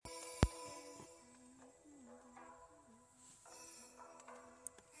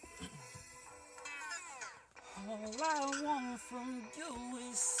I want from you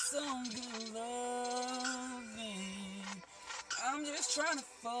is some good loving. I'm just trying to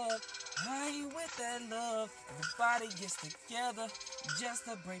fuck. I ain't with that love. Everybody gets together just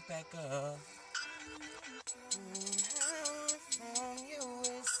to break back up. From you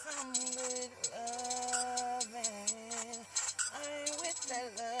is some good loving. I ain't with that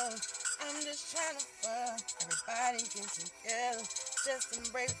love. I'm just trying to fuck. Everybody get together just to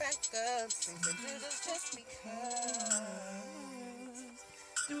break back up. Things I do this just because.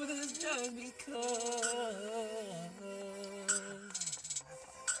 Do this just because.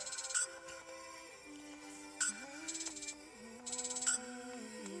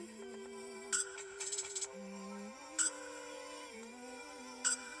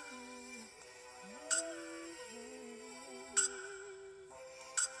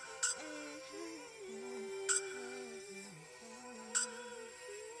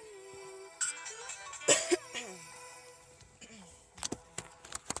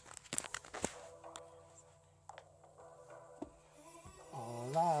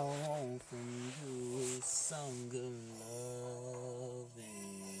 All I want from you is some good loving.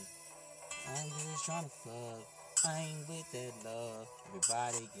 I'm just trying to fuck. I ain't with that love.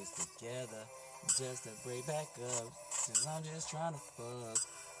 Everybody gets together just to break back up. Cause I'm just trying to fuck.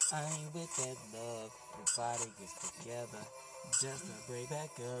 I ain't with that love. Everybody gets together just to break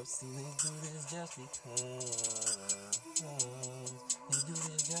back up. See, they do this just because. They do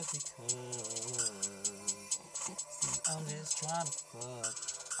this just because. See, I'm just trying to fuck.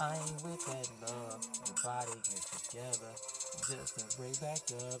 I ain't with that love. Everybody gets together just to break back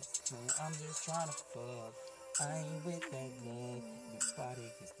up. I'm just trying to fuck. I ain't with that love.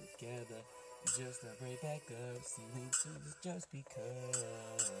 Everybody gets together just to break back up. See, they do this just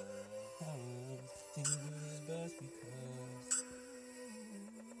because. See, they do this just because.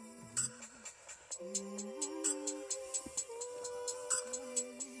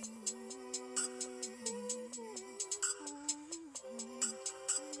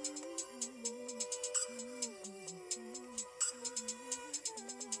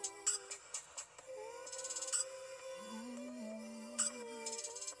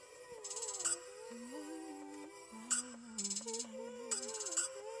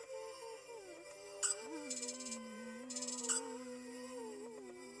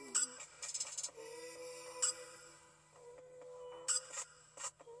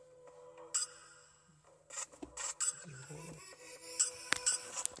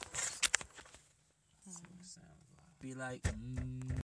 Be like,